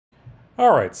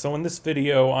Alright, so in this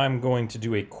video I'm going to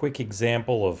do a quick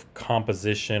example of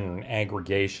composition and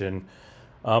aggregation.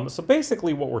 So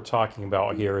basically what we're talking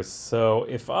about here is, so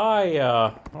if I'm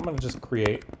going to just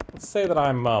create, let's say that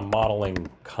I'm modeling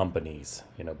companies,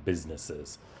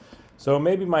 businesses. So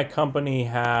maybe my company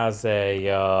has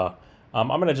I'm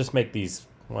going to just make these,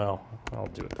 well, I'll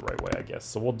do it the right way, I guess.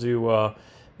 So we'll do,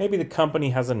 maybe the company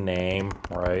has a name,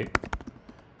 right?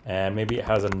 And maybe it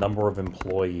has a number of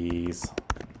employees.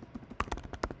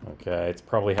 Okay, it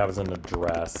probably has an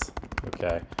address.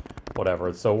 Okay,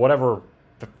 whatever. So whatever,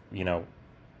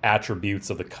 attributes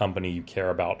of the company you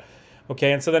care about.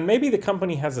 Okay, and so then maybe the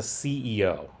company has a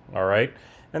CEO, all right?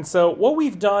 And so what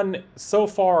we've done so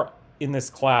far in this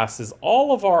class is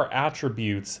all of our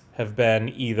attributes have been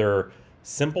either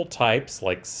simple types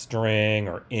like string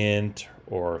or int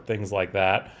or things like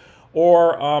that,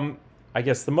 or I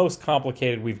guess the most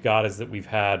complicated we've got is that we've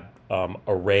had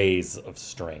arrays of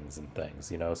strings and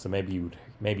things, So maybe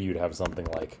you'd have something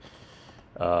like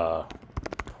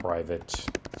private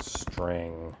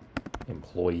string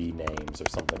employee names or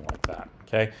something like that.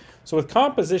 Okay. So with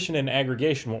composition and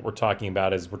aggregation, what we're talking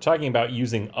about is we're talking about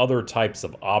using other types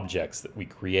of objects that we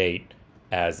create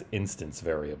as instance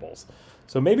variables.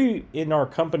 So maybe in our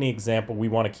company example, we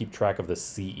want to keep track of the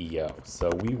CEO. So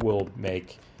we'll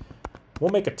make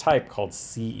a type called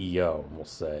CEO, and we'll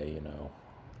say,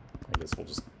 I guess we'll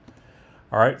just...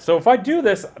 All right, so if I do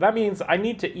this, that means I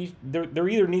need to... There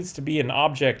either needs to be an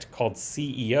object called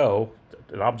CEO,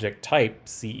 an object type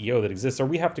CEO that exists, or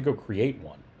we have to go create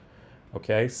one.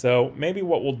 Okay, so maybe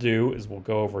what we'll do is we'll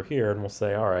go over here and we'll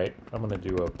say, all right, I'm going to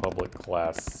do a public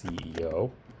class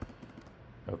CEO.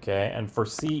 Okay, and for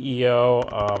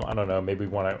CEO, I don't know, maybe we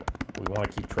want to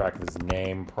keep track of his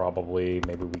name, probably.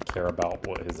 Maybe we care about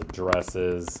what his address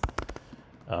is,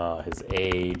 his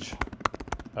age,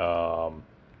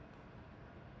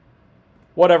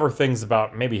 whatever things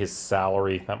about, maybe his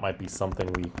salary. That might be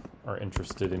something we are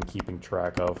interested in keeping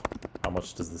track of. How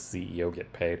much does the CEO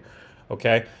get paid?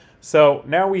 Okay, so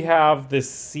now we have this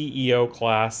CEO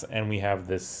class and we have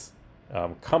this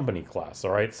company class,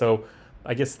 all right? So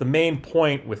I guess the main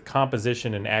point with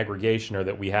composition and aggregation are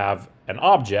that we have an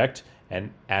object,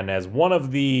 and as one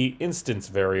of the instance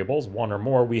variables, one or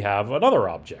more, we have another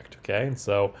object, okay? And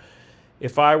so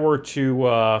if I were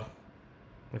to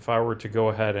go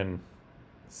ahead and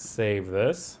save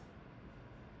this,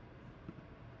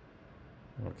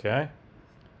 okay,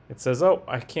 it says, oh,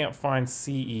 I can't find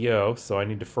CEO, so I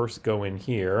need to first go in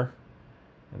here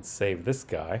and save this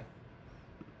guy.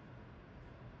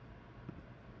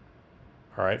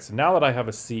 All right, so now that I have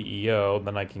a CEO,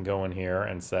 then I can go in here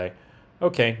and say,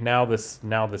 okay, now this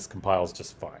compiles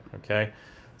just fine, okay?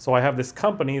 So I have this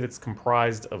company that's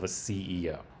comprised of a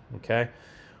CEO, okay?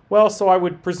 Well, so I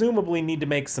would presumably need to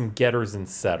make some getters and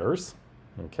setters,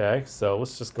 okay? So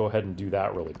let's just go ahead and do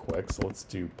that really quick. So let's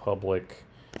do public.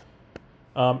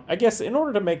 I guess in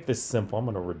order to make this simple, I'm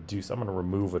going to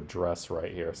remove address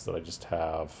right here so that I just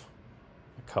have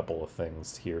a couple of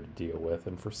things here to deal with.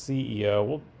 And for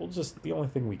CEO, we'll just, the only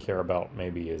thing we care about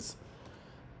maybe is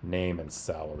name and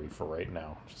salary for right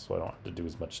now, just so I don't have to do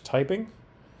as much typing.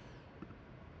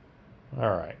 All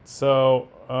right, so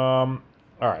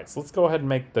so let's go ahead and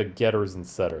make the getters and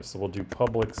setters. So we'll do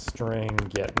public string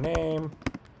get name,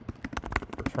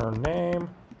 return name,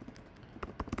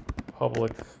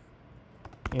 public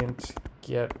int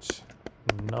get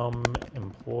num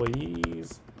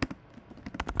employees,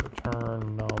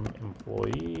 return num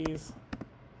employees.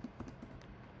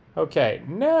 Okay,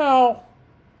 now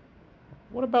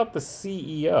what about the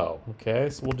CEO? Okay,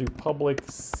 so we'll do public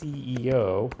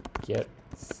CEO get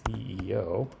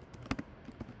CEO.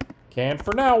 Okay, and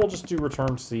for now we'll just do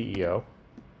return CEO.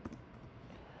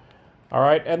 All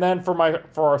right, and then for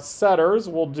our setters,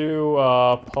 we'll do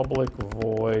public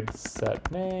void set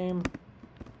name.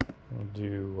 We'll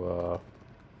do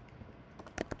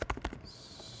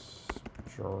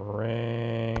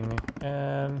string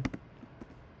n.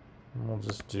 And we'll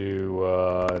just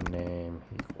do name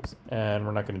equals n.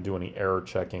 We're not going to do any error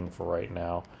checking for right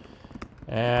now.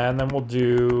 And then we'll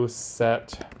do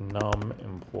set num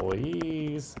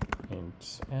employees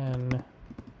int n.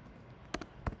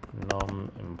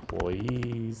 Num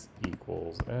employees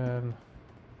equals n.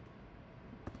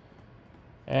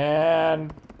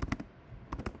 And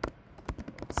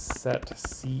set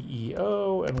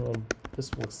CEO, and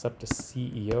this will accept a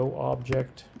CEO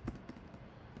object.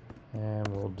 And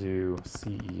we'll do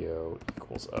CEO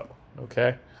equals O.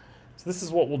 Okay, so this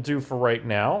is what we'll do for right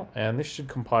now, and this should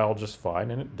compile just fine,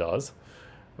 and it does.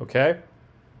 Okay,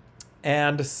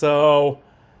 and so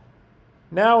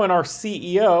now in our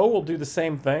CEO, we'll do the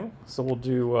same thing. So we'll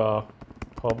do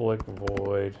public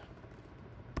void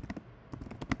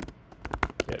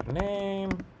get name,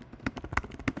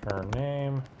 return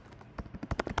name,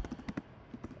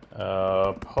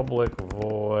 public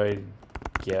void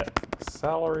get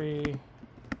salary,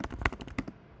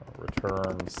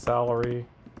 return salary.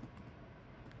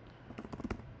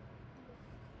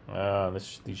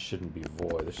 These shouldn't be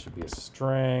void. This should be a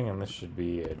string, and this should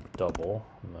be a double.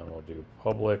 And then we'll do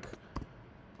public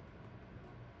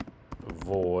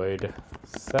void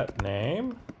set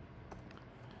name,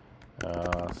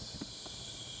 string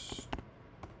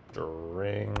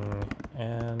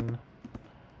n,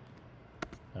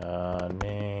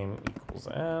 name equals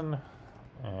n,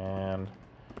 and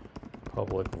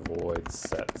public void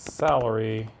set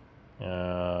salary,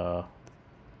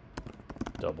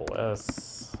 double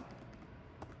S,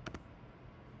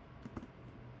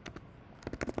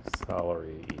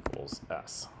 salary equals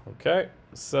S. Okay,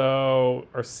 so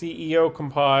our CEO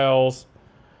compiles,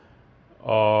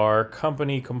 our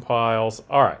company compiles.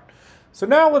 All right, so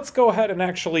now let's go ahead and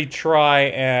actually try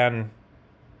and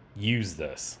use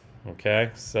this.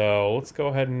 Okay, so let's go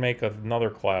ahead and make another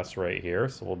class right here.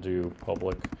 So we'll do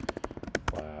public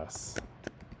class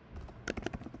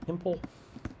impl,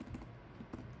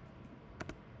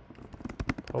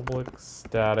 public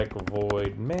static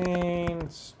void main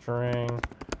string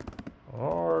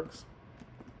args.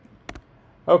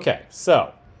 Okay,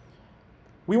 so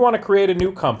we want to create a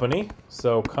new company.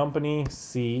 So company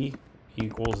C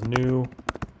equals new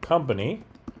company.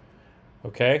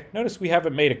 Okay, notice we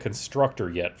haven't made a constructor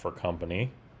yet for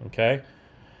company. Okay,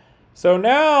 so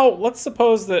now let's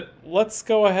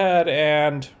go ahead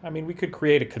and, I mean, we could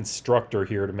create a constructor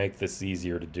here to make this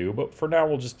easier to do, but for now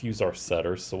we'll just use our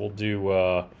setters. So we'll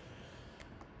do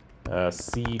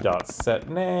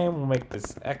c.setName, we'll make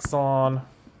this Exxon.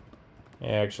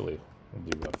 Actually, we'll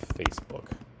do Facebook.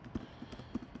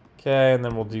 Okay, and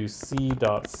then we'll do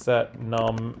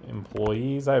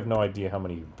c.setNumEmployees. I have no idea how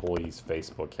many employees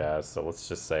Facebook has, so let's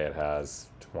just say it has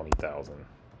 20,000,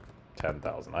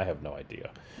 10,000. I have no idea.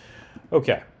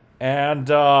 Okay, and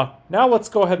now let's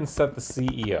go ahead and set the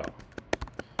CEO.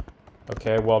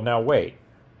 Okay, well now wait.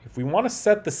 If we want to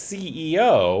set the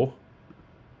CEO,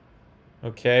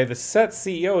 okay, the set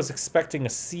CEO is expecting a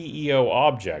CEO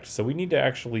object, so we need to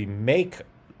actually make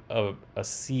a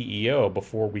CEO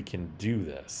before we can do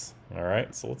this. All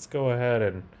right, so let's go ahead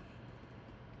and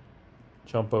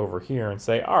jump over here and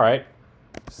say, all right,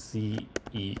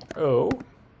 CEO,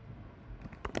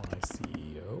 my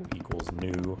CEO equals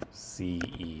new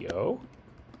CEO.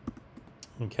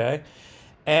 Okay,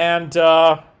 and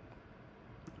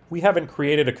we haven't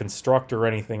created a constructor or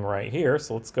anything right here,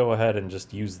 so let's go ahead and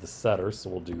just use the setter. So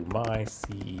we'll do my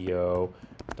CEO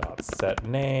dot set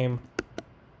name,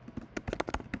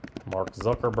 Mark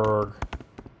Zuckerberg,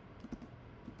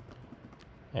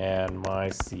 and my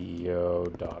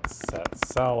CEO dot set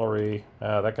salary.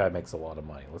 That guy makes a lot of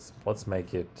money. Let's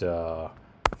make it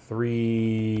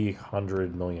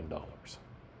 $300 million.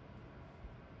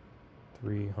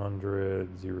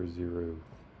 300,000,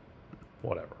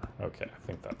 whatever. Okay, I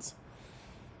think that's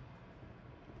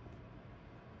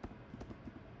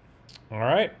all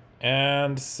right.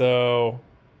 And so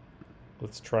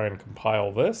let's try and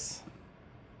compile this.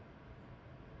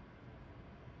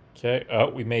 Okay, oh,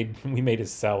 we made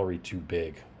his salary too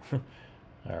big. All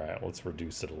right, let's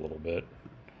reduce it a little bit.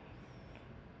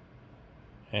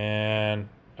 And,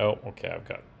 oh, okay, I've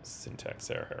got syntax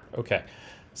error here. Okay,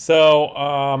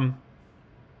 so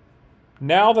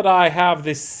now that I have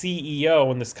this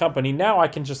CEO in this company, now I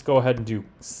can just go ahead and do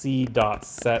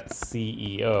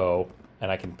c.setCEO,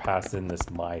 and I can pass in this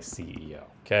my CEO,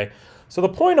 okay? So the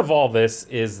point of all this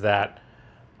is that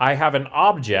I have an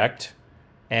object,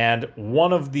 and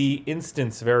one of the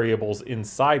instance variables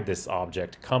inside this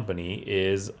object, company,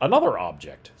 is another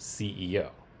object,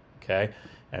 CEO, okay?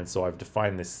 And so I've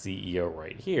defined this CEO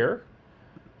right here,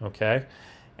 okay?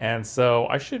 And so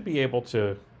I should be able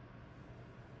to,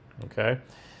 okay?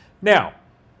 Now,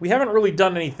 we haven't really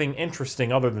done anything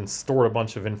interesting other than stored a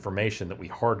bunch of information that we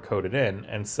hard-coded in.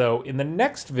 And so in the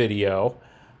next video,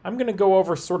 I'm going to go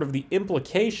over sort of the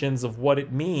implications of what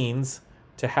it means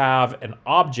to have an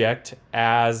object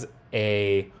as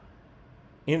a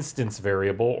instance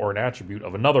variable or an attribute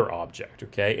of another object,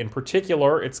 okay? In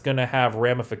particular, it's going to have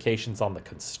ramifications on the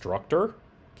constructor,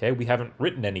 okay? We haven't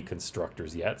written any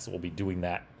constructors yet, so we'll be doing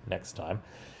that next time.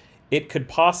 It could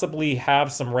possibly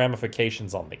have some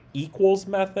ramifications on the equals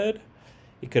method.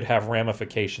 It could have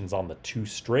ramifications on the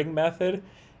toString method.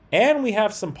 And we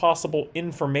have some possible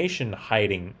information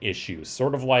hiding issues,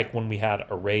 sort of like when we had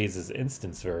arrays as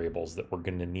instance variables that we're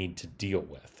going to need to deal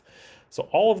with. So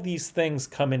all of these things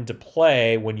come into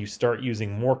play when you start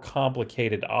using more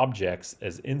complicated objects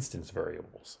as instance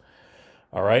variables.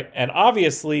 All right, and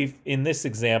obviously in this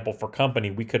example for company,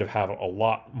 we could have had a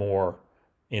lot more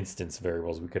instance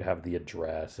variables. We could have the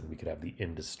address and we could have the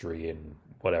industry and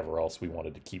whatever else we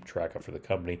wanted to keep track of for the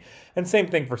company. And same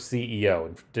thing for CEO.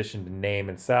 In addition to name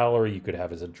and salary, you could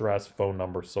have his address, phone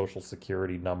number, social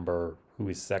security number, who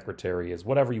his secretary is,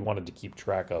 whatever you wanted to keep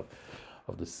track of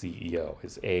the CEO,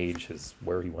 his age,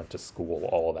 where he went to school,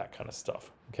 all of that kind of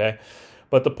stuff. Okay,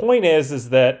 but the point is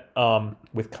that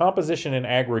with composition and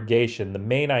aggregation, the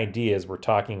main idea is we're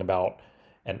talking about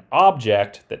an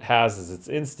object that has as its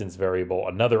instance variable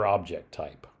another object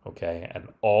type. Okay, and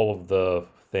all of the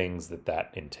things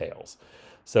that entails.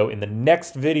 So in the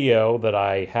next video that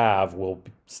I have, we'll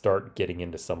start getting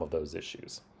into some of those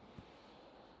issues.